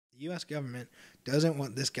U.S. government doesn't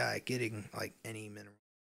want this guy getting like any mineral.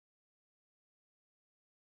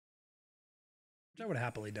 Which I would have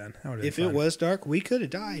happily done. If it was dark, we could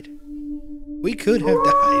have died. We could have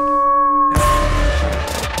died.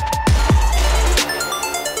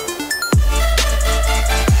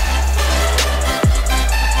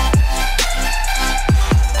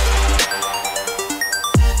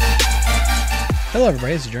 Hello,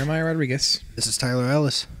 everybody. This is Jeremiah Rodriguez. This is Tyler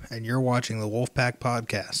Ellis, and you're watching the Wolfpack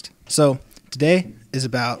Podcast. So today is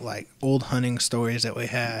about like old hunting stories that we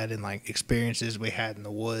had and like experiences we had in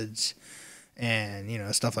the woods,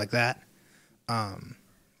 and stuff like that.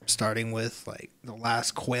 Starting with like the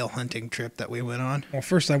last quail hunting trip that we went on. Well,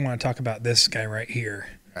 first I want to talk about this guy right here.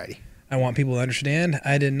 Righty. I want people to understand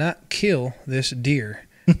I did not kill this deer.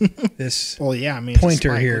 This well, yeah, I mean,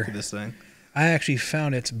 pointer here. Look at this thing. I actually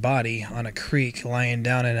found its body on a creek lying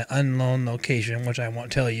down in an unknown location, which I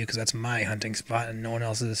won't tell you because that's my hunting spot and no one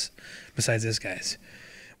else's besides this guy's.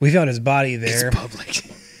 We found his body there. It's public.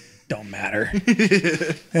 Don't matter.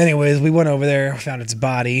 Anyways, we went over there, found its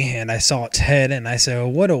body, and I saw its head, and I said, oh,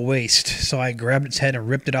 what a waste. So I grabbed its head and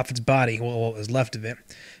ripped it off its body, well, what was left of it.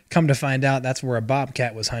 Come to find out, that's where a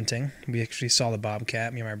bobcat was hunting. We actually saw the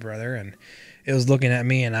bobcat, me and my brother, and it was looking at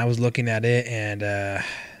me, and I was looking at it, and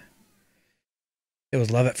it was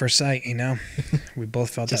love at first sight, We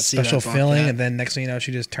both felt that special feeling, and then next thing you know,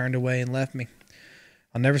 she just turned away and left me.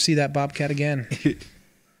 I'll never see that bobcat again.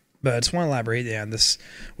 But I just want to elaborate. Yeah, this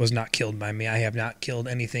was not killed by me. I have not killed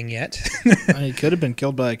anything yet. He could have been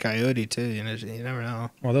killed by a coyote too. You never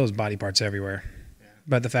know. Well, there was body parts everywhere. Yeah.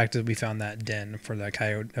 But the fact is, we found that den for the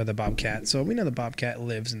coyote or the bobcat, so we know the bobcat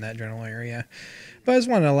lives in that general area. But I just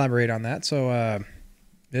wanted to elaborate on that. So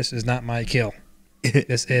this is not my kill.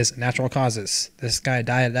 This is natural causes. This guy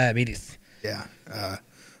died of diabetes. Yeah.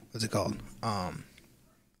 What's it called? Let's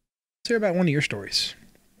hear about one of your stories.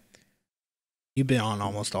 You've been on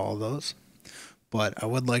almost all of those, but I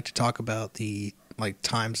would like to talk about the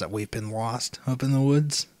times that we've been lost up in the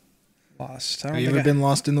woods. Lost? Have you ever been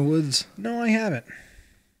lost in the woods? No, I haven't.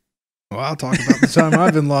 Well, I'll talk about the time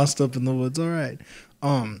I've been lost up in the woods. All right.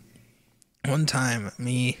 One time,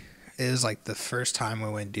 it was like the first time we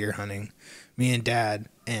went deer hunting. Me and Dad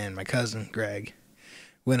and my cousin Greg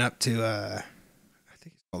went up to I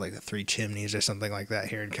think it's called like the Three Chimneys or something like that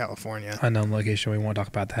here in California. Unknown location. We won't talk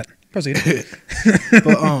about that. Proceed.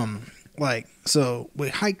 But so we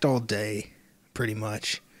hiked all day, pretty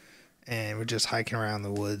much, and we're just hiking around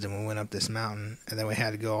the woods, and we went up this mountain, and then we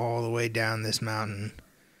had to go all the way down this mountain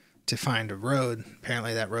to find a road.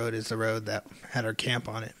 Apparently, that road is the road that had our camp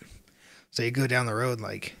on it. So you go down the road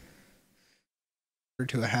like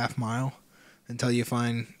to a half mile until you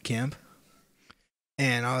find camp.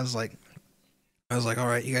 And I was like, all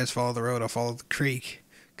right, you guys follow the road, I'll follow the creek,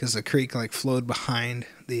 because the creek flowed behind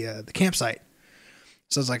the campsite.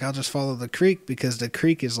 So I was like, I'll just follow the creek because the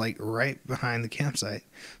creek is right behind the campsite.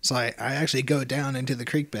 So I actually go down into the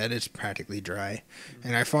creek bed. It's practically dry,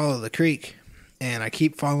 and I follow the creek, and I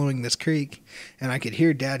keep following this creek, and I could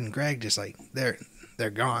hear Dad and Greg just they're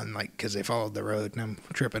gone, because they followed the road, and I'm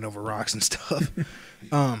tripping over rocks and stuff.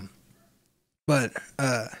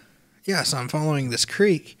 So I'm following this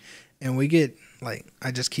creek, and we get,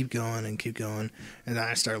 I just keep going, and then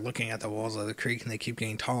I start looking at the walls of the creek, and they keep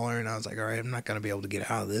getting taller, and I was like, all right, I'm not going to be able to get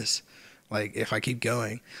out of this, if I keep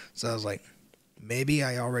going. So I was like, maybe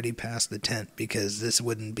I already passed the tent, because this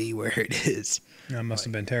wouldn't be where it is. That must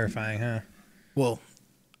have been terrifying, huh? Well,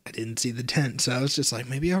 I didn't see the tent, so I was just like,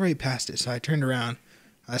 maybe I already passed it. So I turned around.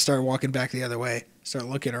 I started walking back the other way, started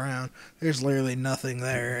looking around. There's literally nothing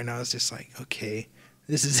there, and I was just like, okay,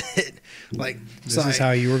 this is it. This is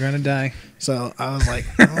how you were going to die. So I was like,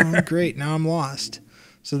 oh, great, now I'm lost.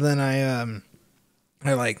 So then I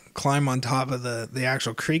climb on top of the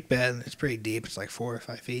actual creek bed. It's pretty deep. It's 4 or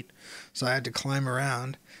 5 feet. So I had to climb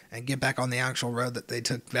around and get back on the actual road that they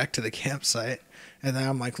took back to the campsite. And then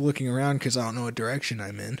I'm looking around because I don't know what direction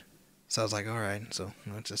I'm in. So I was like, all right, so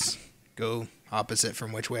let's just go opposite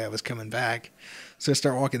from which way I was coming back. So I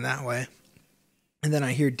start walking that way. And then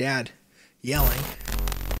I hear Dad yelling.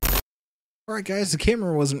 All right, guys, the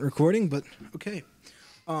camera wasn't recording, but okay.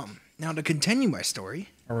 Now to continue my story.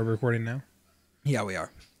 Are we recording now? Yeah, we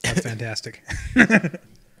are. That's fantastic.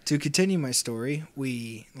 To continue my story,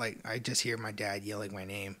 I just hear my dad yelling my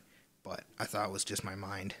name, but I thought it was just my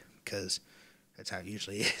mind, because that's how it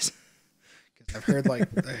usually is. Because I've heard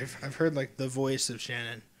I've heard the voice of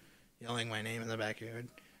Shannon yelling my name in the backyard,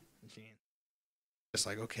 and she just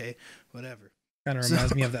okay, whatever. Kind of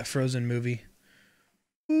reminds me of that Frozen movie.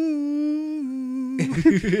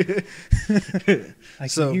 I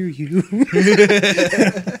can hear you.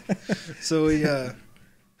 So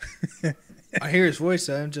I hear his voice,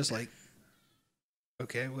 so I'm just like,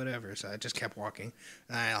 okay, whatever. So I just kept walking,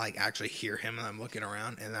 and I like actually hear him, and I'm looking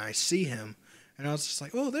around, and I see him, and I was just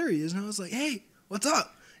like, oh, there he is, and I was like, hey, what's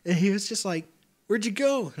up? And he was just like, where'd you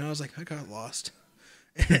go? And I was like, I got lost.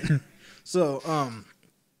 And so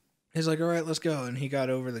he's like, all right, let's go, and he got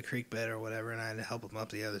over the creek bed or whatever, and I had to help him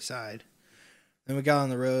up the other side. Then we got on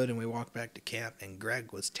the road and we walked back to camp, and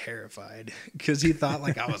Greg was terrified because he thought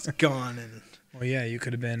like I was gone, and Well, yeah, you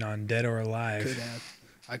could have been on Dead or Alive.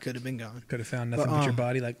 I could have been gone. Could have found nothing but your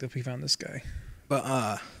body like we found this guy.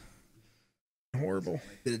 But horrible.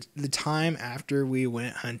 The time after we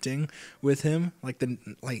went hunting with him, what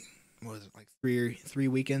was it, like three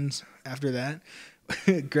weekends after that,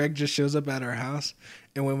 Greg just shows up at our house,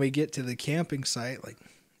 and when we get to the camping site, like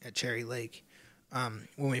at Cherry Lake,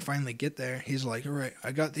 when we finally get there, he's like, all right,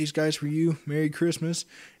 I got these guys for you. Merry Christmas.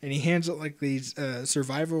 And he hands out like these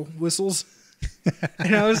survival whistles.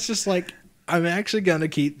 And I was just like, I'm actually going to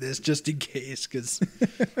keep this just in case, because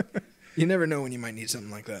you never know when you might need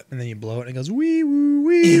something like that. And then you blow it and it goes, wee woo,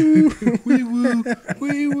 wee woo, wee woo,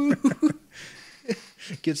 wee woo.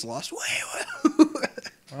 Gets lost. Wee woo.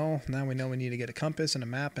 Well, now we know we need to get a compass and a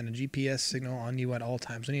map and a GPS signal on you at all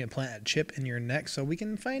times. We need to plant a chip in your neck so we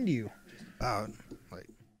can find you.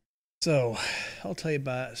 So, I'll tell you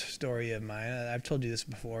about a story of mine. I've told you this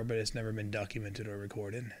before, but it's never been documented or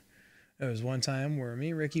recorded. There was one time where me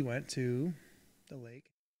and Ricky went to the lake,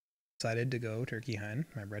 decided to go turkey hunting.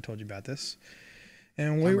 Remember I told you about this?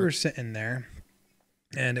 And we were sitting there,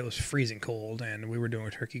 and it was freezing cold, and we were doing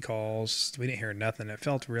turkey calls. We didn't hear nothing. It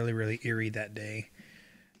felt really, really eerie that day.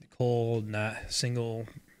 The cold, not a single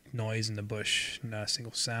noise in the bush, not a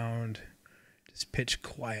single sound, just pitch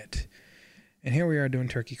quiet. And here we are doing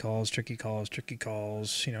turkey calls, you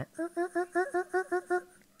know, stuff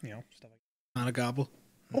like Not a gobble.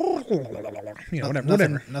 You know,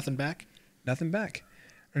 whatever. Nothing back? Nothing back.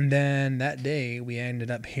 And then that day we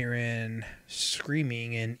ended up hearing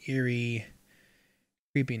screaming and eerie,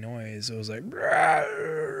 creepy noise. It was like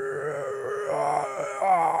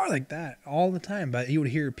that all the time. But you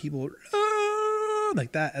would hear people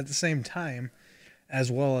like that at the same time,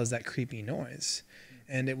 as well as that creepy noise.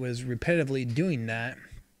 And it was repetitively doing that.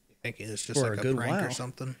 You think it's just like a good prank or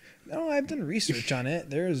something? No, I've done research on it.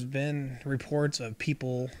 There's been reports of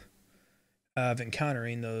people of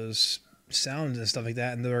encountering those sounds and stuff like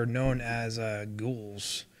that, and they're known as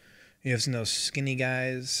ghouls. You have seen those skinny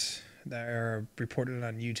guys that are reported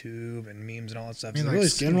on YouTube and memes and all that stuff. You mean like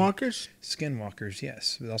skinwalkers? Skinwalkers,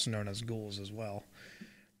 yes. They're also known as ghouls as well.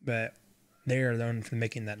 But they are known for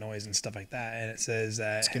making that noise and stuff like that. And it says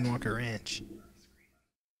that Skinwalker Ranch.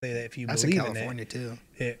 That if you That's believe in California too.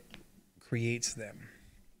 It creates them.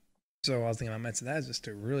 So I was thinking, that is just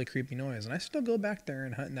a really creepy noise. And I still go back there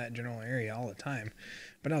and hunt in that general area all the time.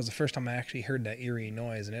 But that was the first time I actually heard that eerie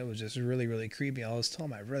noise, and it was just really, really creepy. I was telling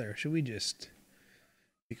my brother, should we just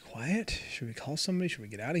be quiet? Should we call somebody? Should we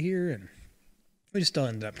get out of here? And we just still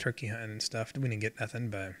ended up turkey hunting and stuff. We didn't get nothing,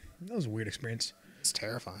 but that was a weird experience. It's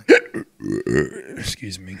terrifying.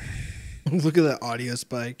 Excuse me. Look at that audio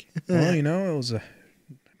spike. Well, you know, it was a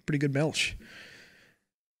pretty good belch.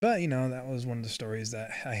 But, you know, that was one of the stories that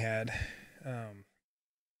I had.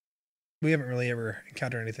 We haven't really ever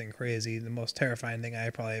encountered anything crazy. The most terrifying thing I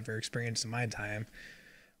probably ever experienced in my time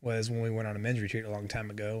was when we went on a men's retreat a long time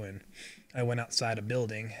ago, and I went outside a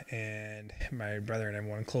building, and my brother and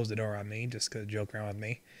everyone closed the door on me just to joke around with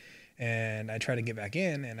me. And I tried to get back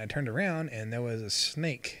in, and I turned around, and there was a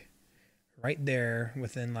snake right there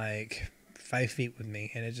within like 5 feet with me.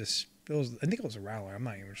 And I think it was a rattler. I'm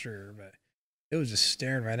not even sure, but it was just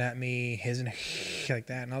staring right at me, hissing like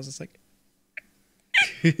that. And I was just like,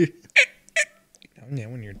 you know,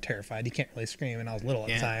 when you're terrified, you can't really scream. And I was little at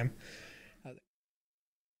the time.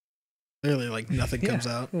 Literally, like nothing comes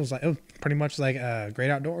out. It was pretty much like Great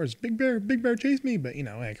Outdoors. Big bear chased me, but you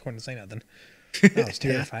know, I couldn't say nothing. I was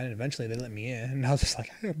terrified, and eventually they let me in, and I was just like,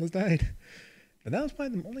 I almost died. But that was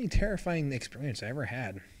probably the only terrifying experience I ever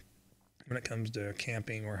had when it comes to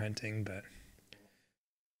camping or hunting. But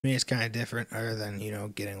I mean, it's kind of different, other than, you know,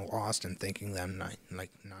 getting lost and thinking that I'm not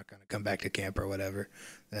going to come back to camp or whatever.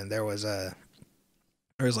 Then there was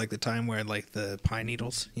like the time where like the pine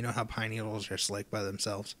needles, you know how pine needles are slick by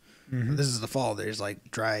themselves. Mm-hmm. This is the fall. There's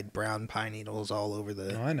like dried brown pine needles all over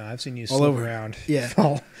the. Oh, I know. I've seen you slip around. Yeah.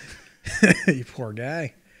 Fall. You poor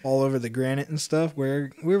guy. All over the granite and stuff.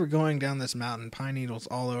 Where we were going down this mountain, pine needles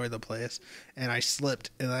all over the place, and I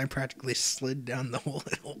slipped, and I practically slid down the whole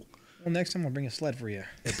hill. Well, next time I'll bring a sled for you.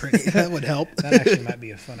 That would help. That actually might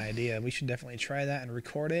be a fun idea. We should definitely try that and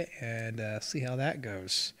record it and see how that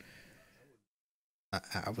goes.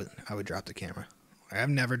 I would drop the camera. I've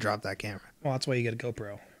never dropped that camera. Well, that's why you get a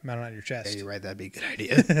GoPro mounted on your Yeah, chest. you're right. That'd be a good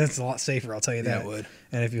idea. That's a lot safer, I'll tell you that. Yeah, it would.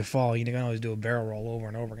 And if you fall, you can always do a barrel roll over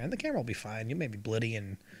and over again. The camera will be fine. You may be bloody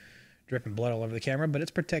and dripping blood all over the camera, but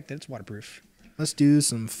it's protected. It's waterproof. Let's do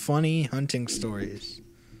some funny hunting stories.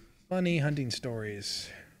 Funny hunting stories.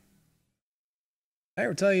 I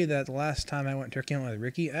ever tell you that the last time I went turkey hunting with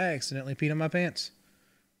Ricky, I accidentally peed on my pants?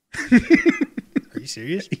 Are you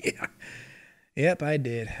serious? Yeah. Yep, I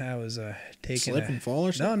did. I was taking Slip and fall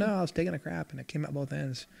or something? No, I was taking a crap and it came out both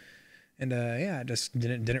ends. And yeah, I just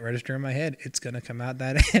didn't register in my head. It's gonna come out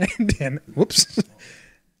that end. And whoops.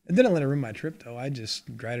 I didn't let it ruin my trip though. I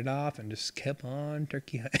just dried it off and just kept on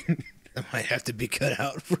turkey hunting. That might have to be cut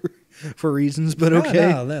out for reasons, but okay.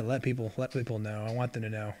 No, let people know. I want them to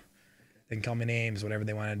know. They can call me names, whatever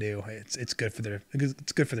they want to do. It's good for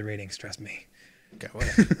the ratings. Trust me. Okay,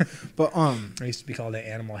 whatever. But I used to be called an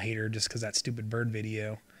animal hater just because that stupid bird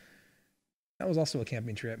video. That was also a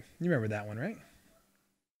camping trip. You remember that one, right?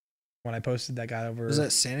 When I posted that guy over. Was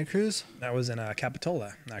that Santa Cruz? That was in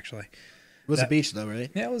Capitola, actually. It was a beach though, right?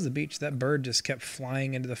 Yeah, it was the beach. That bird just kept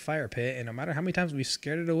flying into the fire pit, and no matter how many times we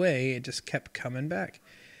scared it away, it just kept coming back.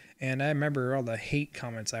 And I remember all the hate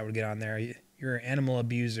comments I would get on there. You're an animal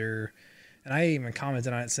abuser. And I even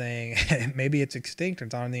commented on it saying, maybe it's extinct or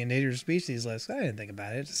it's on the endangered species list. I didn't think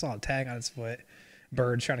about it. Just saw a tag on its foot.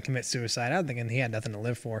 Bird trying to commit suicide. I'm thinking he had nothing to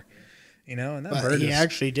live for. You know, and that bird he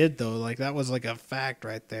actually did though. Like that was like a fact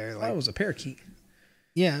right there. Like that was a parakeet.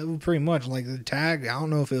 Yeah, it was pretty much like the tag. I don't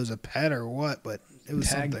know if it was a pet or what, but it was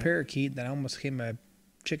tagged something. Parakeet that almost became a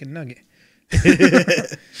chicken nugget.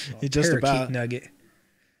 It just parakeet about nugget.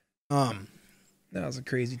 That was a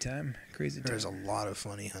crazy time. Crazy time. There's a lot of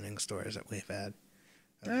funny hunting stories that we've had.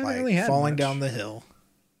 I haven't really had falling much. down the hill.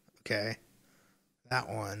 Okay, that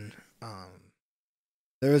one.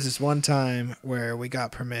 There was this one time where we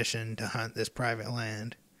got permission to hunt this private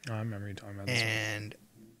land. Oh, I remember you talking about this. And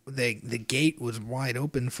the gate was wide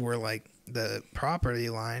open for like the property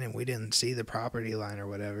line, and we didn't see the property line or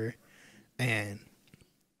whatever. And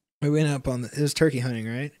we went up on it was turkey hunting,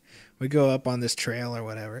 right? We go up on this trail or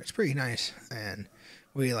whatever. It's pretty nice, and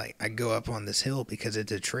I go up on this hill because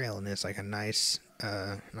it's a trail and it's like a nice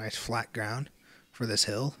flat ground for this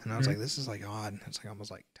hill. And I was like, this is like odd. It's like almost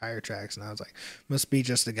like tire tracks. And I was like, must be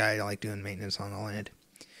just a guy like doing maintenance on the land.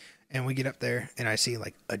 And we get up there, and I see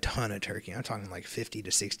like a ton of turkey. I'm talking like 50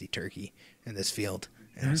 to 60 turkey in this field.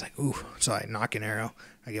 And I was like, ooh. So I knock an arrow.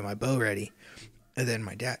 I get my bow ready. And then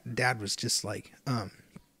my dad was just like, we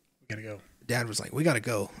gotta go. Dad was like, we gotta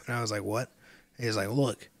go. And I was like, what? And he was like,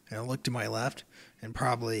 look. And I looked to my left, and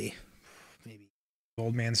probably maybe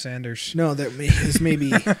Old Man Sanders. No, it was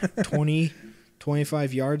maybe 20,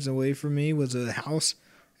 25 yards away from me was a house.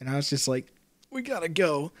 And I was just like, we gotta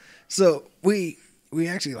go. So we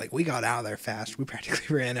actually we got out of there fast. We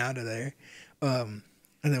practically ran out of there. And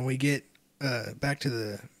then we get back to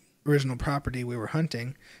the original property we were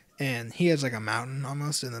hunting, and he has like a mountain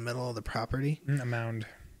almost in the middle of the property. A mound.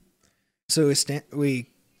 So we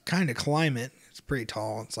kind of climb it. It's pretty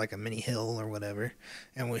tall. It's like a mini hill or whatever.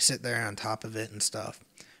 And we sit there on top of it and stuff.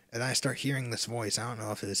 And I start hearing this voice. I don't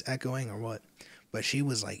know if it was echoing or what, but she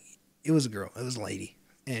was like, it was a girl. It was a lady.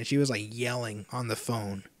 And she was like yelling on the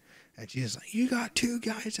phone. And she's like, you got two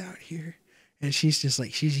guys out here. And she's just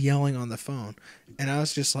like, she's yelling on the phone. And I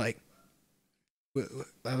was just like,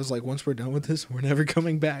 once we're done with this, we're never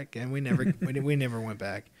coming back. And we never went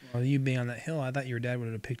back. Well, you being on that hill, I thought your dad would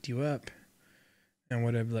have picked you up and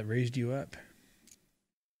would have raised you up.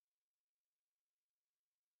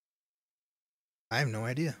 I have no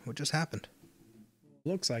idea what just happened.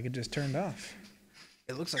 Looks like it just turned off.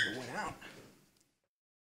 It looks like it went out.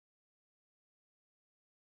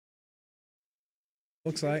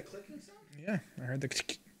 Looks like. Yeah, I heard the.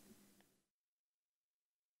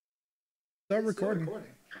 Start recording.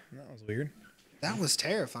 That was weird. That was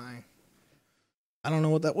terrifying. I don't know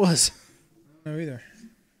what that was. I don't know either.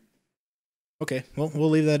 Okay, well, we'll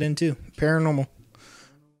leave that in too. Paranormal.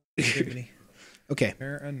 Activity. Okay.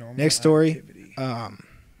 Paranormal Next story. activity.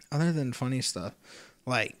 Other than funny stuff,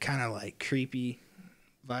 kind of creepy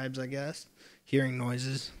vibes, I guess. Hearing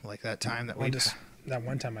noises, like that time that that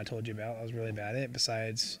one time I told you about, I was really bad at it.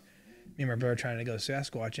 Besides me and my brother trying to go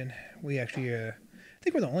Sasquatching, we actually, I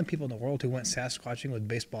think we're the only people in the world who went Sasquatching with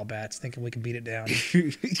baseball bats, thinking we could beat it down.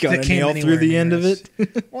 Got a nail through the end of it.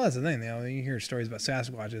 Well, that's the thing. You hear stories about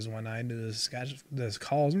Sasquatches one night, those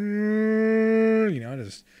calls,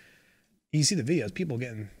 just you see the videos, people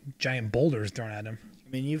getting giant boulders thrown at them. I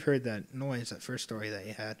mean, you've heard that noise, that first story that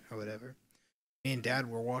you had, or whatever. Me and Dad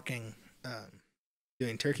were walking,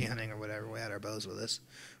 doing turkey hunting or whatever. We had our bows with us.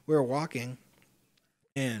 We were walking,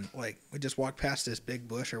 And like we just walked past this big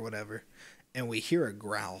bush or whatever, and we hear a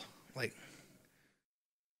growl. Like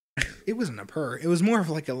it wasn't a purr. It was more of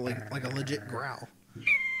like a legit growl.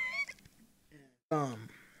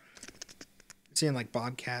 Seeing like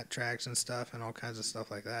bobcat tracks and stuff and all kinds of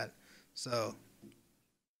stuff like that. So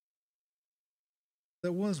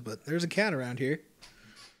there was, but there's a cat around here.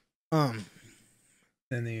 Then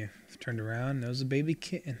they turned around and there was a baby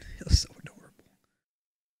kitten. It was so adorable.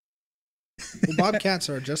 Well, bobcats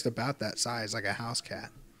are just about that size, like a house cat.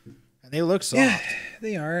 And they look soft. Yeah,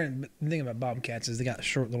 they are. And the thing about bobcats is they got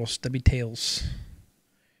short little stubby tails.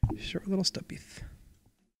 Short little stubbies.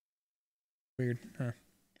 Weird, huh?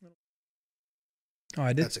 Oh,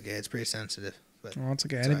 I did. That's okay. It's pretty sensitive. But Oh, it's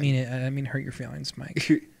okay. I didn't mean it. I didn't mean to hurt your feelings, Mike.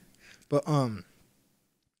 But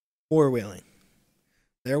four-wheeling.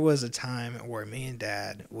 There was a time where me and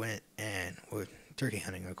Dad went and were turkey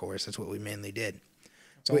hunting. Of course, that's what we mainly did.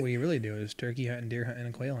 That's all we really do is turkey hunting, deer hunting,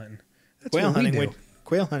 and quail hunting. That's Quail what we hunting. do.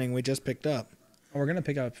 Quail hunting. We just picked up. Oh, we're gonna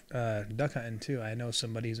pick up duck hunting too. I know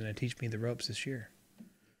somebody who's gonna teach me the ropes this year.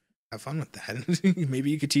 Have fun with that.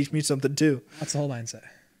 Maybe you could teach me something too. That's the whole mindset.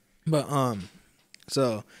 But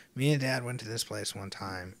so me and Dad went to this place one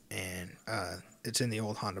time, and it's in the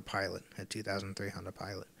old Honda Pilot, a 2003 Honda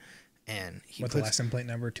Pilot, and he What's puts the license plate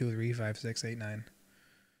number? 2356689.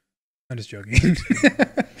 I'm just joking.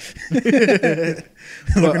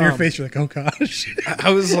 Look at your face. You're like, oh gosh.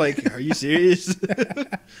 I was like, are you serious?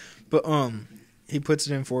 But he puts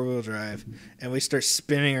it in 4-wheel drive, and we start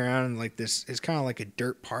spinning around in like this. It's kind of like a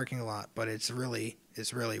dirt parking lot, but it's really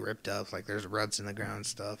ripped up. Like there's ruts in the ground and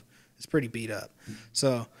stuff. It's pretty beat up.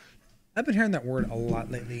 So I've been hearing that word a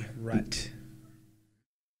lot lately. Rut.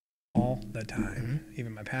 All the time. Mm-hmm.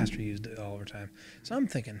 Even my pastor used it all the time. So I'm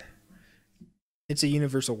thinking, it's a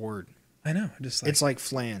universal word. I know. Just like, It's like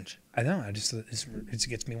flange. I know. It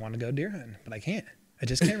gets me wanting to go deer hunting, but I can't. I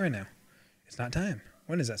just can't right now. It's not time.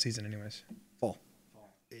 When is that season, anyways? Fall.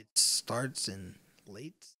 It starts in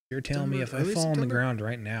late. You're telling me if I early fall on the September? ground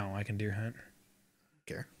right now, I can deer hunt?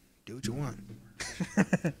 Care. Do what you want.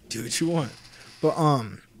 Do what you want. But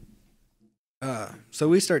so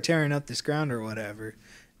we start tearing up this ground or whatever,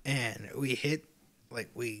 and we hit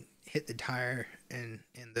the tire in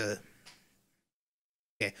the.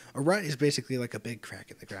 Okay, a rut is basically like a big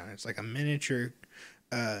crack in the ground. It's like a miniature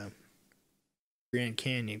Grand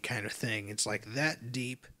Canyon kind of thing. It's like that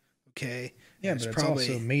deep. Okay. Yeah, And but it's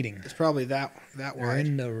also mating. It's probably that We're wide.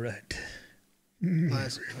 in the rut.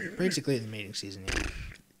 Basically the mating season. Yeah.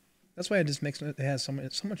 That's why it has so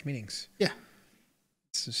much meanings. Yeah.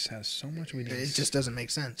 It just has so much It meanings. just doesn't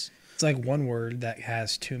make sense. It's like one word that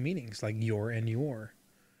has two meanings, like your and your.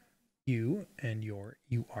 You and your,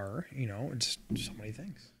 you are, it's so many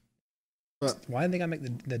things. But Why did they gotta make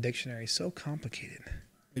the dictionary so complicated?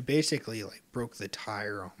 we basically like broke the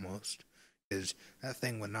tire almost, because that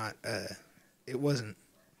thing would not. It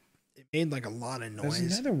made like a lot of noise.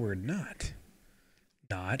 There's another word, not.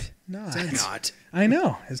 Not. Not. I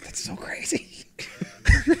know. That's so crazy.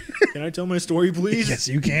 Can I tell my story, please? Yes,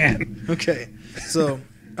 you can. Okay. So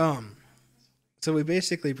we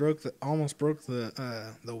basically almost broke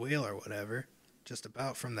the wheel or whatever, just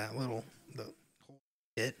about from that the hole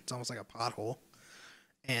hit. It's almost like a pothole,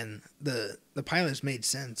 and the pilot's made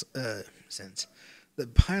sense. The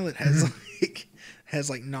pilot has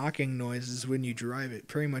like knocking noises when you drive it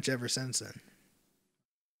pretty much ever since then.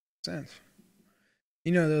 Sense.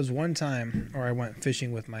 There was one time where I went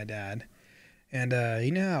fishing with my dad, and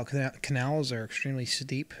you know how canals are extremely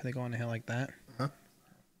steep. They go on a hill like that. Uh-huh.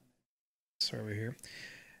 It's over here.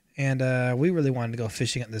 And we really wanted to go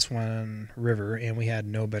fishing at this one river, and we had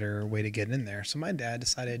no better way to get in there. So my dad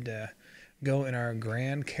decided to go in our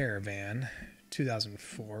Grand Caravan,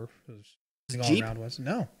 2004. Jeep?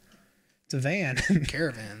 No, it's a van.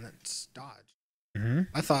 Caravan, that's Dodge. Mm-hmm.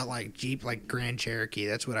 I thought like Jeep, like Grand Cherokee.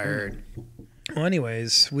 That's what I heard. Well,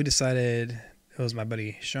 anyways, we decided, it was my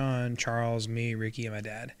buddy Sean, Charles, me, Ricky, and my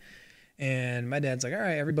dad. And my dad's like, all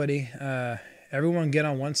right, everybody, everyone get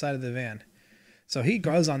on one side of the van. So he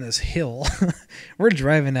goes on this hill. We're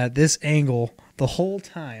driving at this angle the whole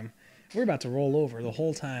time. We're about to roll over the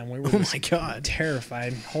whole time. We were Oh my God.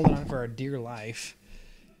 terrified, holding on for our dear life.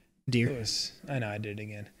 Deer. I know I did it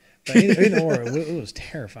again. But either or, it was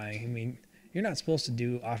terrifying. I mean, you're not supposed to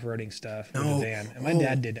do off-roading stuff with a van. And my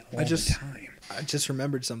dad did it all the time. I just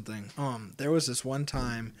remembered something. There was this one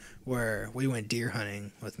time where we went deer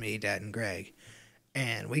hunting with me, Dad, and Greg,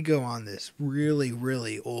 and we go on this really,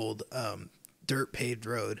 really old dirt paved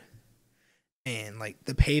road, and like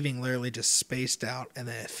the paving literally just spaced out, and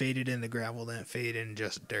then it faded into gravel, then it faded into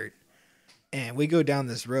just dirt, and we go down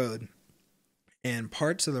this road, and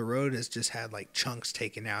parts of the road has just had like chunks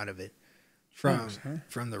taken out of it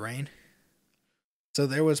from the rain. So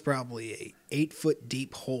there was probably a 8-foot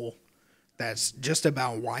deep hole that's just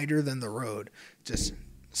about wider than the road, just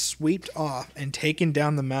swept off and taken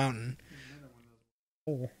down the mountain.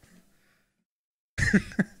 Hole.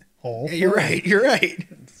 Hole. Yeah, you're right. You're right.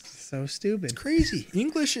 So stupid. It's crazy.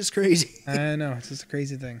 English is crazy. I know. It's just a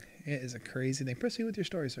crazy thing. It is a crazy thing. Proceed with your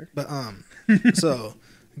story, sir. But so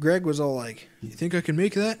Greg was all like, "You think I can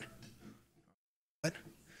make that?" What?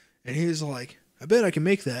 And he was like, "I bet I can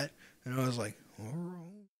make that." And I was like, "All right."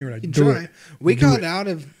 You were like, You can do try. it. We Do got it. out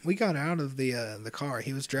of the car.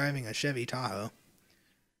 He was driving a Chevy Tahoe.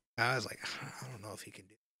 I was like, I don't know if he can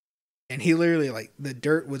do it. And he literally, like, the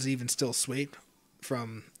dirt was even still swept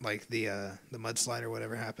from like the mudslide or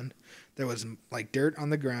whatever happened. There was like dirt on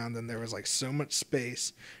the ground, and there was like so much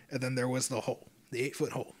space, and then there was the hole, the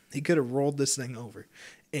 8-foot hole. He could have rolled this thing over,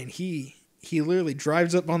 and he literally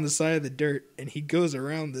drives up on the side of the dirt, and he goes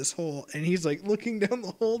around this hole, and he's like looking down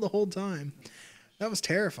the hole the whole time. That was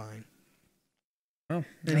terrifying. Well,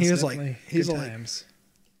 And he was like, good he's times.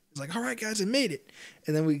 like, "All right, guys, I made it."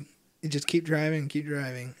 And then we just keep driving,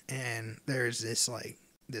 and there's this like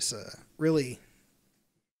this really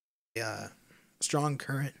strong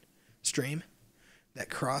current stream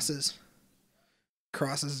that crosses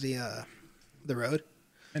the road.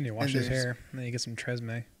 And you wash his there's- hair, and then you get some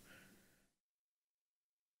Tresemme.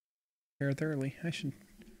 Hair thoroughly. I should.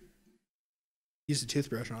 Use a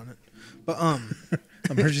toothbrush on it, but I'll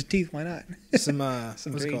brush his teeth. Why not? some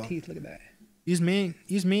Some what's it great called? teeth. Look at that. Use mane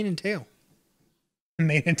and tail.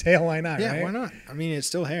 Mane and tail. Why not? Yeah, right? why not? I mean, it's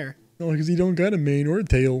still hair. No, because he don't got a mane or a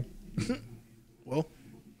tail. Well,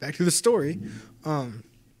 back to the story. The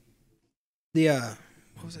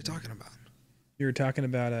what was I talking about? You were talking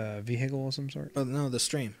about a vehicle of some sort, Oh no, the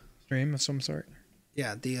stream. stream of some sort.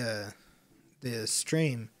 Yeah, the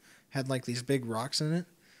stream had like these big rocks in it.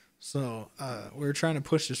 So we were trying to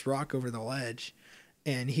push this rock over the ledge,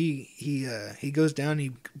 and he goes down.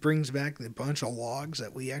 He brings back the bunch of logs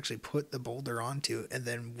that we actually put the boulder onto, and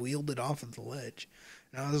then wheeled it off of the ledge.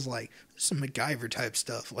 And I was like, "This is some MacGyver type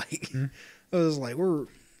stuff." Like, I was like, "We're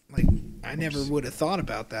like, I never would have thought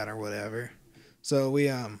about that or whatever." So we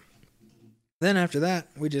then after that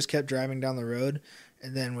we just kept driving down the road,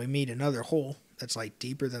 and then we meet another hole that's like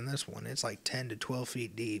deeper than this one. It's like 10 to 12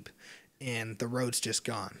 feet deep. And the road's just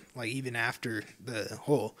gone. Like, even after the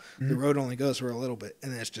hole, the road only goes for a little bit,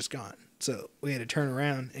 and then it's just gone. So we had to turn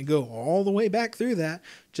around and go all the way back through that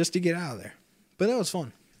just to get out of there. But that was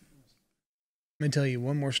fun. Let me tell you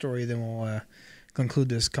one more story, then we'll conclude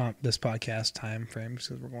this podcast time frame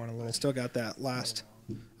because we're going a I little. still got that last.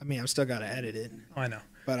 I mean, I've still got to edit it, I know.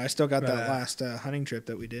 but I still got But, that last hunting trip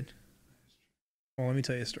that we did. Well, let me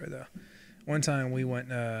tell you a story though. One time we went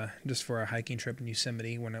just for a hiking trip in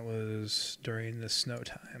Yosemite when it was during the snow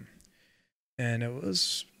time. And it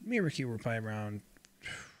was, me and Ricky were probably around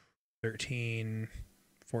 13,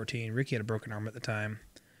 14. Ricky had a broken arm at the time.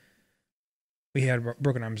 We had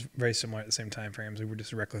broken arms very similar at the same time frames. We were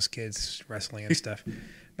just reckless kids wrestling and stuff.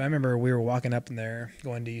 But I remember we were walking up in there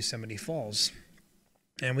going to Yosemite Falls.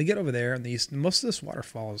 And we get over there, and most of this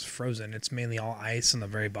waterfall is frozen. It's mainly all ice on the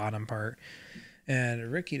very bottom part.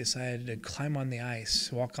 And Ricky decided to climb on the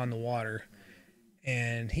ice, walk on the water,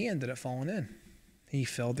 and he ended up falling in. He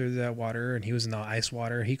fell through the water, and he was in the ice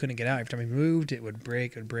water. He couldn't get out. Every time he moved, it would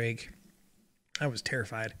break. I was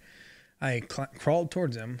terrified. I crawled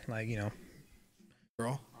towards him, like,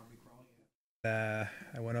 Girl. I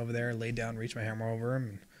went over there, laid down, reached my hammer over him,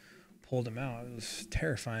 and pulled him out. It was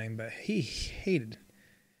terrifying, but he hated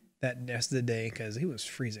that rest of the day because he was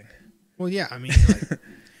freezing. Well, yeah, I mean, like,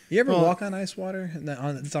 You ever walk on ice water?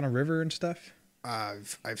 It's on a river and stuff?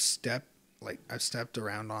 I've stepped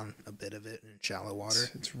around on a bit of it in shallow water.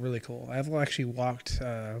 It's really cool. I've actually walked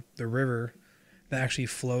the river that actually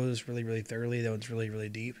flows really, really thoroughly, though it's really, really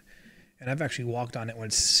deep. And I've actually walked on it when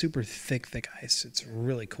it's super thick ice. It's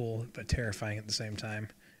really cool, but terrifying at the same time.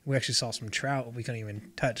 We actually saw some trout we couldn't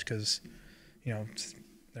even touch because,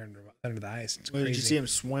 they're under the ice. It's Wait, crazy. did you see him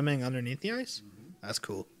swimming underneath the ice? That's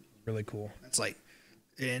cool. Really cool. That's like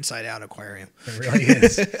an inside-out aquarium. It really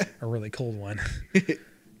is a really cold one.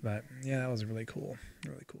 But yeah, that was really cool.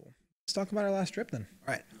 Really cool. Let's talk about our last trip then.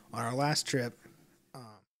 All right, on our last trip,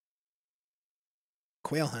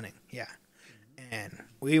 quail hunting. Yeah, and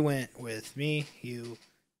we went with me, you,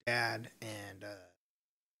 Dad, and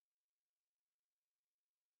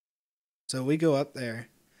so we go up there,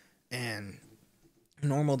 and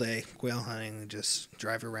normal day quail hunting, just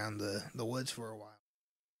drive around the woods for a while.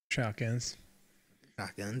 Shotguns.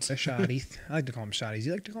 Shotguns. The shotties. I like to call them shotties.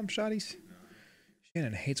 You like to call them shotties?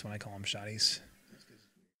 Shannon hates when I call them shotties.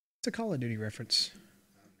 It's a Call of Duty reference.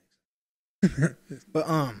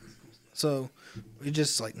 But so we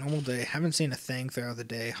just like normal day. Haven't seen a thing throughout the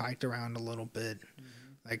day. Hiked around a little bit.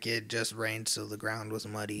 Like it just rained, so the ground was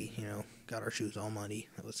muddy. You know, got our shoes all muddy.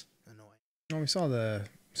 That was annoying. Oh, we saw the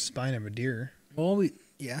spine of a deer. Well,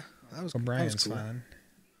 that was O'Brien's cool. fine.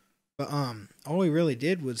 But all we really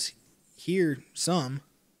did was hear some,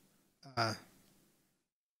 like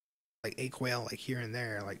a quail, like here and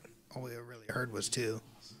there. Like all we really heard was two.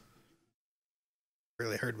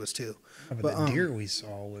 Yeah, but But, the deer we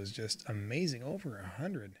saw was just amazing, over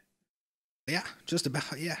 100. Yeah, just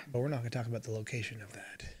about. Yeah, But we're not going to talk about the location of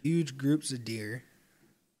that. huge groups of deer.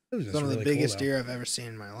 It was just Some of the really cool, biggest though. deer I've ever seen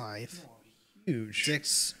in my life. Huge.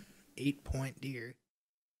 6, 8-point deer.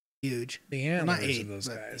 Huge. The Well, not antlers 8, of those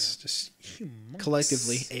but, guys, just humongous.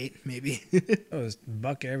 Collectively 8, maybe. It was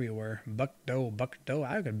buck everywhere. Buck doe.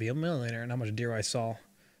 I could be a millionaire and how much deer I saw.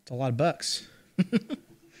 It's a lot of bucks.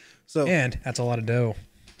 So And that's a lot of doe.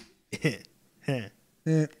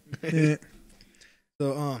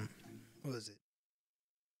 So what was it?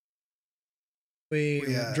 We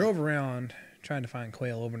We, drove around trying to find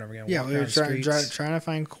quail over and over again. Yeah, walked we were around streets. trying to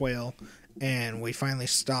find quail, and we finally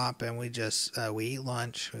stop and we just we eat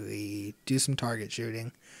lunch, we do some target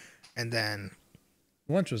shooting, and then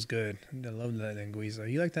Lunch was good. I loved that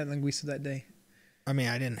linguiça. You like that linguiça that day? I mean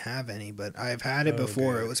I didn't have any, but I've had it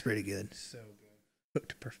before. good. It was pretty good. So good. Cooked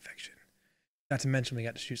to perfection. Not to mention we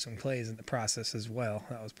got to shoot some clays in the process as well.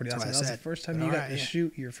 That was pretty That's awesome. what I That was said. the first time But you got alright, to yeah.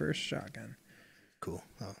 shoot your first shotgun. Cool.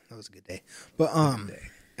 Oh, that was a good day. But Day.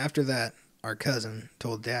 after that, our cousin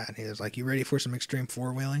told Dad, he was like, "You ready for some extreme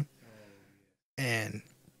four-wheeling?" And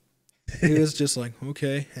he was just like,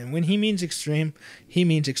 "Okay." And when he means extreme, he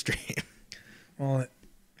means extreme. Well,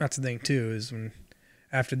 that's the thing too, is when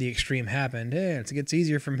after the extreme happened, it gets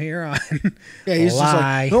easier from here on. Yeah, he's just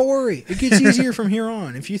Lie. like, "Don't worry, it gets easier from here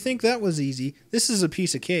on. If you think that was easy, this is a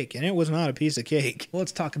piece of cake," and it was not a piece of cake. Well,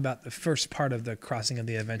 let's talk about the first part of the crossing of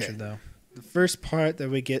the adventure, Okay. though. The first part that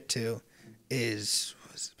we get to is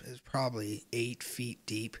probably 8 feet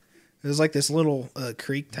deep. It was like this little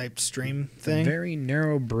creek type stream A thing. very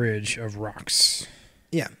narrow bridge of rocks.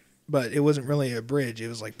 Yeah, but it wasn't really a bridge. It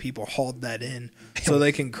was like people hauled that in so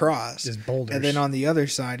they can cross. Just boulders. And then on the other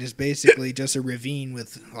side is basically just a ravine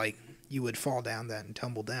with like you would fall down that and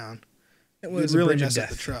tumble down. It It would was a really bridge of mess up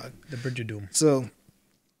the death. truck. The bridge of doom. So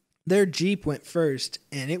their Jeep went first,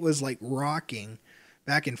 and it was like rocking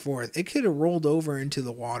back and forth. It could have rolled over into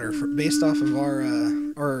the water based off of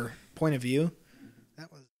our point of view. That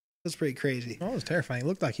was pretty crazy. Oh, it was terrifying. It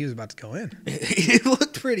looked like he was about to go in. It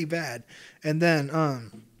looked pretty bad. And then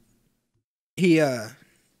he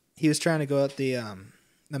was trying to go up the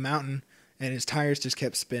mountain, and his tires just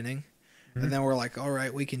kept spinning. Mhm. And then we're like, all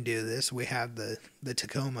right, we can do this. We have the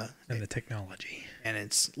Tacoma, And the technology. and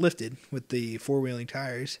it's lifted with the four-wheeling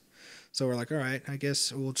tires. So we're like, all right, I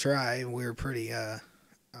guess we'll try. We were pretty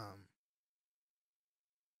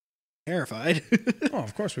terrified. Oh,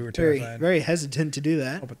 of course we were very, terrified. very hesitant to do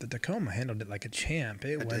that. Oh, but the Tacoma handled it like a champ.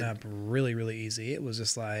 It It went did. up really, really easy. It was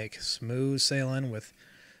just like smooth sailing with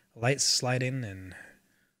lights sliding and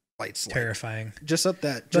Lights like, terrifying. just up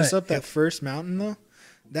that But first mountain though.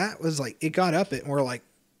 That was like, it got up it, and we're like,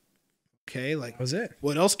 okay, like That was it.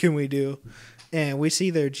 what else can we do? And we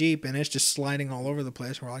see their Jeep, and it's just sliding all over the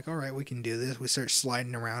place. We're like, all right, we can do this. We start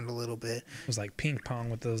sliding around a little bit. It was like ping pong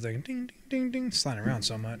with those ding, ding, ding, ding, sliding around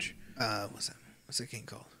so much. What's that game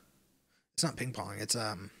called? It's not ping pong. It's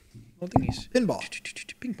Little thingies.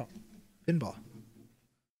 pinball. Ping pong. Pinball.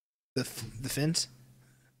 The fins.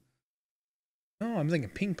 Oh, I'm thinking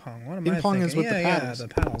ping pong. What am Ping I pong thinking? is with the paddles. Yeah,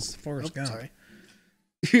 the paddles. Forrest Oh, Gump. sorry.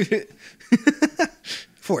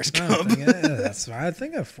 Forrest I'm Gump. thinking, yeah, that's what I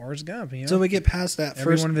think of. Forrest Gump. You know? So we get past that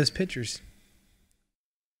Every first. one of his pictures.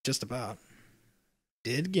 Just about.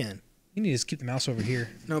 Did again. You need to just keep the mouse over here.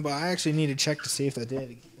 No, but I actually need to check to see if I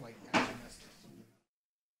did. Like,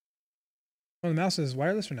 Oh, the mouse is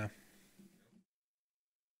wireless or no?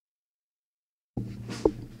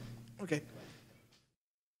 okay.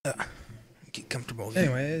 Get comfortable. Again.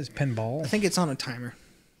 Anyway, it's pinball. I think it's on a timer.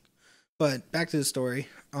 But back to the story.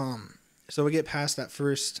 So we get past that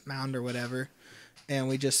first mound or whatever, and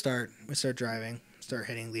we start driving, start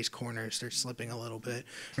hitting these corners, start slipping a little bit.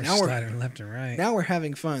 We're Now we're sliding left and right. now we're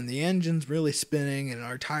having fun. The engine's really spinning, and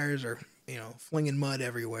our tires are flinging mud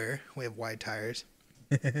everywhere. We have wide tires,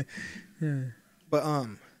 but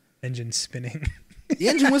Engine spinning. the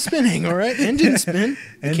engine was spinning. All right, engine spin.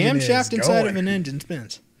 The Engine is camshaft inside of going. an engine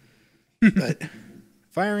spins. But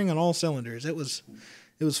firing on all cylinders. It was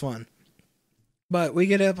fun. But we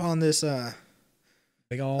get up on this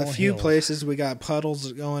Big old a few hill. places. We got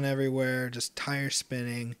puddles going everywhere, just tires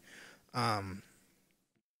spinning.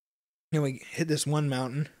 We hit this one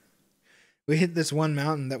mountain. We hit this one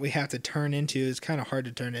mountain that we have to turn into. It's kind of hard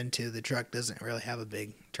to turn into. The truck doesn't really have a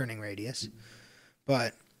big turning radius.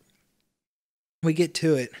 But we get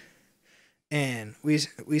to it, and we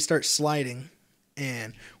start sliding,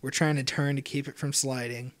 and we're trying to turn to keep it from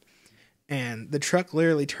sliding. And the truck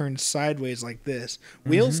literally turned sideways like this.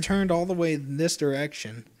 Wheels turned all the way in this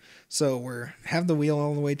direction. So have the wheel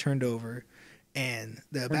all the way turned over. And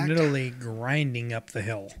we're literally grinding up the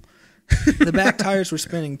hill. The back tires were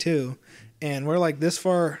spinning too. And we're like this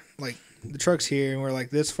far, like the truck's here, and we're like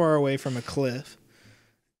this far away from a cliff.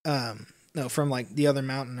 No, from like the other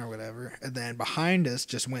mountain or whatever. And then behind us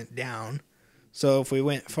just went down. So if we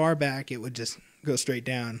went far back, it would just go straight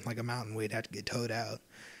down like a mountain. We'd have to get towed out.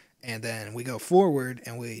 And then we go forward,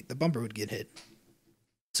 and the bumper would get hit.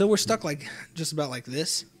 So we're stuck like just about like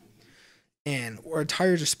this. And our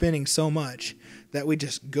tires are spinning so much that we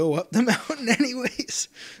just go up the mountain anyways.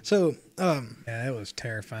 So, yeah, it was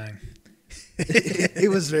terrifying. it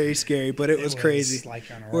was very scary, but it was crazy. Like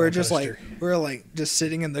on a we're just just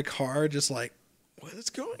sitting in the car, just like, what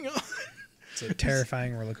is going on? It's a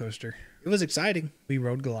terrifying roller coaster. It was exciting. We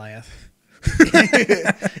rode Goliath.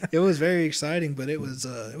 It was very exciting, but it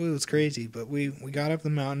was crazy. But we got up the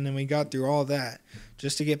mountain, and we got through all that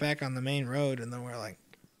just to get back on the main road, and then we're like,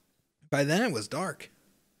 by then it was dark.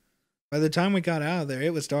 By the time we got out of there,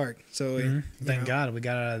 it was dark. So thank God we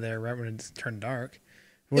got out of there right when it turned dark.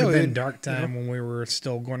 It would have been dark time when we were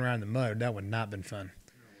still going around in the mud. That would not have been fun.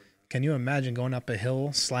 Can you imagine going up a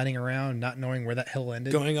hill, sliding around, not knowing where that hill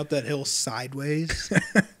ended? Going up that hill sideways?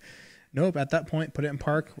 Nope. At that point, put it in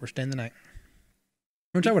park. We're staying the night.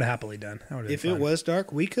 Which I would have happily done. If it was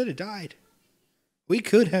dark, we could have died. We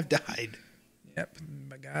could have died. Yep.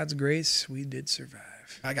 By God's grace, we did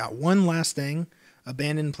survive. I got one last thing.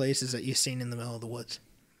 Abandoned places that you've seen in the middle of the woods.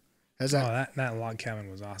 That log cabin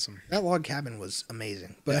was awesome. That log cabin was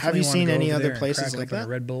amazing. But have you seen any other places like that? A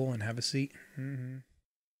Red Bull and have a seat. Mm-hmm.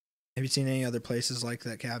 Have you seen any other places like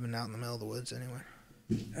that cabin out in the middle of the woods anywhere?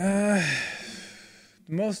 The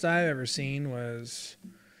most I've ever seen was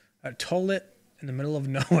a toilet in the middle of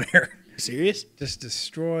nowhere. Serious? Just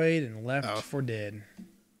destroyed and left for dead.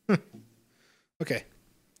 Okay.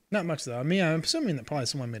 Not much, though. I mean, I'm assuming that probably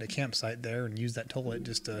someone made a campsite there and used that toilet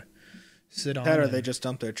just to sit on. That or they just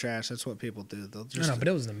dump their trash. That's what people do. They'll just, no, but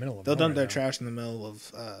it was in the middle of They'll dump their though. trash in the middle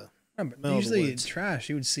of but usually trash,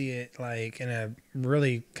 you would see it like in a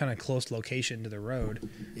really kind of close location to the road.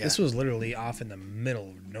 Yeah. This was literally off in the middle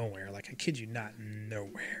of nowhere. Like, I kid you not,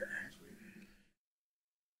 nowhere.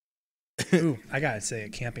 Ooh, I gotta say a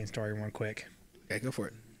camping story real quick. Okay, go for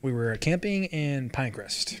it. We were camping in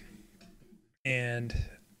Pinecrest, and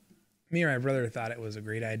me and my brother thought it was a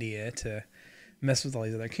great idea to mess with all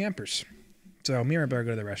these other campers. So me and my brother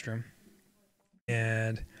go to the restroom,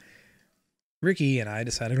 and Ricky and I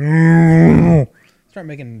decided to start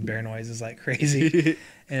making bear noises like crazy.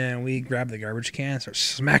 And we grab the garbage can, start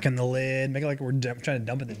smacking the lid, make it like we're trying to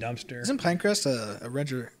dump it in the dumpster. Isn't Pinecrest a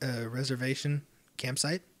reservation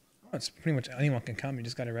campsite? It's pretty much anyone can come. You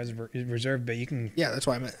just got to reserve, but you can. Yeah, that's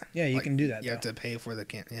why I meant. Yeah, you can do that. You have to pay for the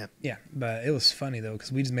camp. Yeah. Yeah, but it was funny though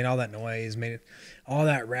because we just made all that noise, made all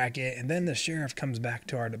that racket, and then the sheriff comes back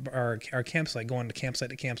to our campsite, going to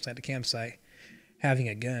campsite to campsite to campsite, having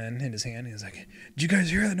a gun in his hand. He's like, "Did you guys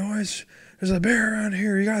hear the noise? There's a bear around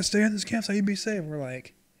here. You gotta stay in this campsite. You'd be safe." We're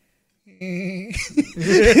like.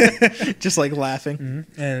 Just like laughing.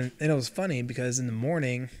 Mm-hmm. And it was funny because in the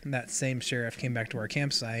morning that same sheriff came back to our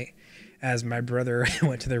campsite as my brother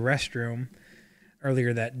went to the restroom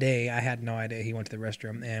earlier that day. I had no idea he went to the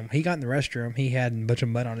restroom, and when he got in the restroom, he had a bunch of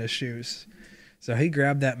mud on his shoes. So he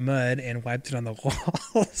grabbed that mud and wiped it on the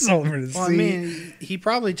walls over the seat. I mean, he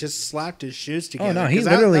probably just slapped his shoes together. Oh no,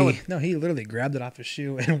 he literally grabbed it off his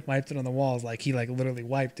shoe and wiped it on the walls, like he literally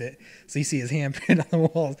wiped it. So you see his handprint on the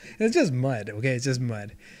walls. And it's just mud, okay? It's just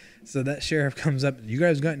mud. So that sheriff comes up, "You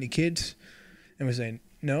guys got any kids?" And we're saying,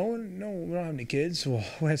 No, we don't have any kids. Well,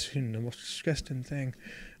 that's the most disgusting thing.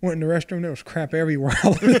 Went in the restroom, there was crap everywhere,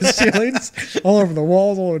 all over the ceilings, all over the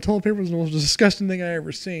walls, all over the toilet paper. It was the most disgusting thing I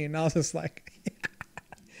ever seen. And I was just like,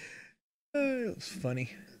 it was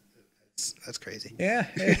funny. That's crazy. Yeah,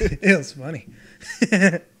 it was funny.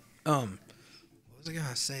 What was I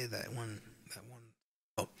gonna say? That one.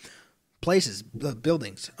 Oh, places, the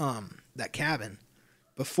buildings. That cabin.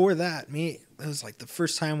 Before that, it was like the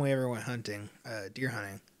first time we ever went hunting, deer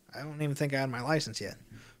hunting. I don't even think I had my license yet,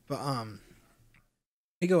 but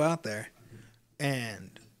we go out there,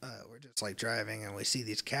 and we're just like driving, and we see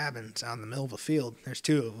these cabins out in the middle of a field. There's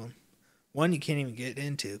two of them. One you can't even get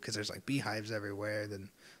into because there's like beehives everywhere. Then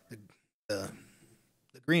the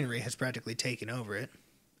greenery has practically taken over it.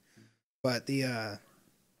 But the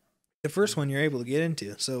first one you're able to get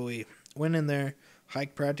into. So we went in there,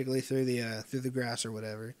 hiked practically through the grass or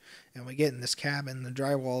whatever, and we get in this cabin. The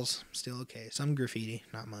drywall's still okay. Some graffiti,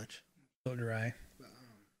 not much. So dry.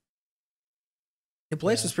 The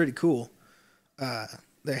place was pretty cool.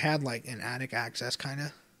 They had like an attic access kind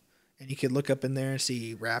of, and you could look up in there and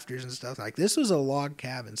see rafters and stuff. Like this was a log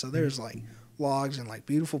cabin, so there's like logs and like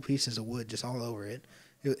beautiful pieces of wood just all over it.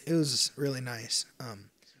 It was really nice.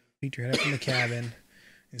 Peeked your head up in the cabin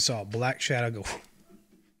and saw a black shadow go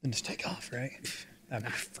and just take off, right? That'd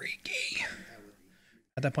be freaky.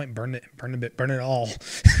 At that point, burn it all.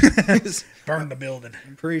 Burn the building.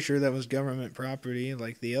 I'm pretty sure that was government property,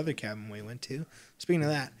 like the other cabin we went to. Speaking of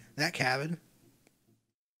that cabin,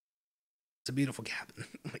 it's a beautiful cabin.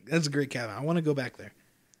 Like that's a great cabin. I want to go back there,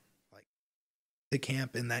 like to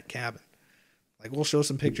camp in that cabin. Like we'll show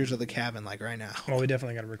some pictures of the cabin, like right now. Well, we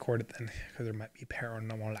definitely got to record it then, because there might be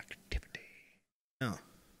paranormal activity. No,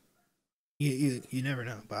 you never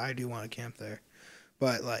know. But I do want to camp there.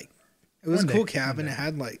 But like, it was a cool cabin. It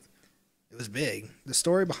had like, it was big. The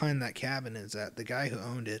story behind that cabin is that the guy who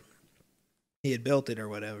owned it, he had built it or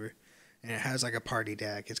whatever, and it has like a party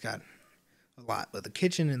deck. It's got a lot, but the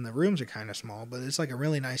kitchen and the rooms are kind of small. But it's like a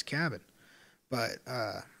really nice cabin. But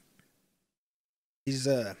there's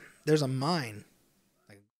a mine.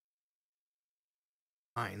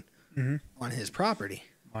 On his property.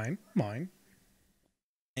 Mine.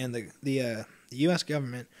 And the U.S.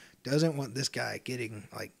 government doesn't want this guy getting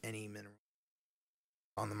like any mineral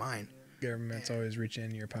on the mine. Government's always reaching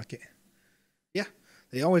in your pocket. Yeah,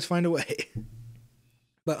 they always find a way.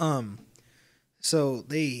 But so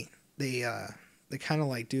they kind of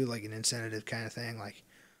like do like an incentive kind of thing. Like,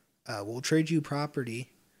 we'll trade you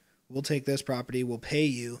property, we'll take this property, we'll pay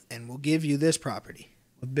you, and we'll give you this property.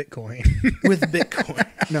 With Bitcoin. With Bitcoin.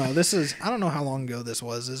 No, this is, I don't know how long ago this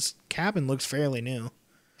was. This cabin looks fairly new,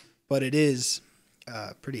 but it is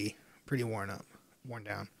pretty worn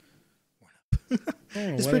down.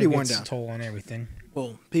 It's pretty worn down. Toll on everything.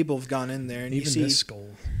 Well, people have gone in there and even you see this skull.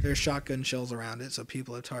 There's shotgun shells around it, so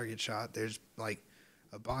people have target shot. There's like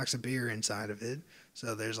a box of beer inside of it,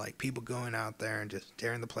 so there's like people going out there and just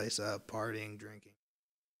tearing the place up, partying, drinking.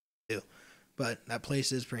 But that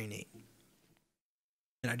place is pretty neat.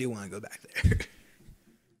 And I do want to go back there.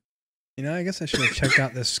 You know, I guess I should have checked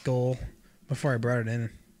out this skull before I brought it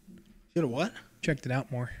in. Should have what? Checked it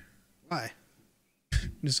out more. Why?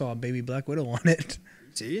 Just saw a baby Black Widow on it.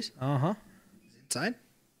 Serious? Uh-huh. Is it inside?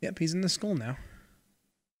 Yep, he's in the skull now.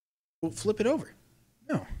 Well, flip it over.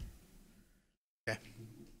 No. Okay.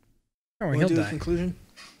 Oh, he'll die. Conclusion?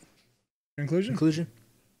 Conclusion?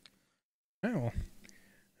 Oh, well.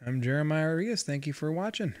 I'm Jeremiah Arias. Thank you for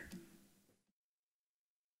watching.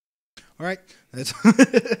 All right, that's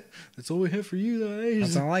all we have for you guys.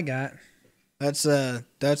 That's all I got. That's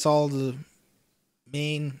all the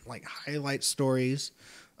main like highlight stories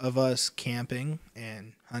of us camping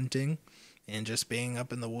and hunting and just being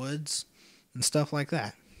up in the woods and stuff like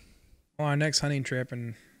that. Well, our next hunting trip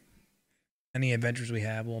and any adventures we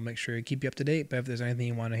have, we'll make sure to keep you up to date. But if there's anything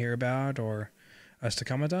you want to hear about or us to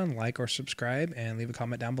comment on, like or subscribe and leave a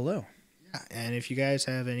comment down below. Yeah, and if you guys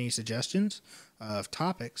have any suggestions of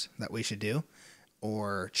topics that we should do,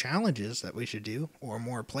 or challenges that we should do, or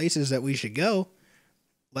more places that we should go,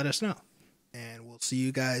 let us know. And we'll see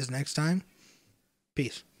you guys next time.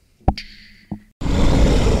 Peace.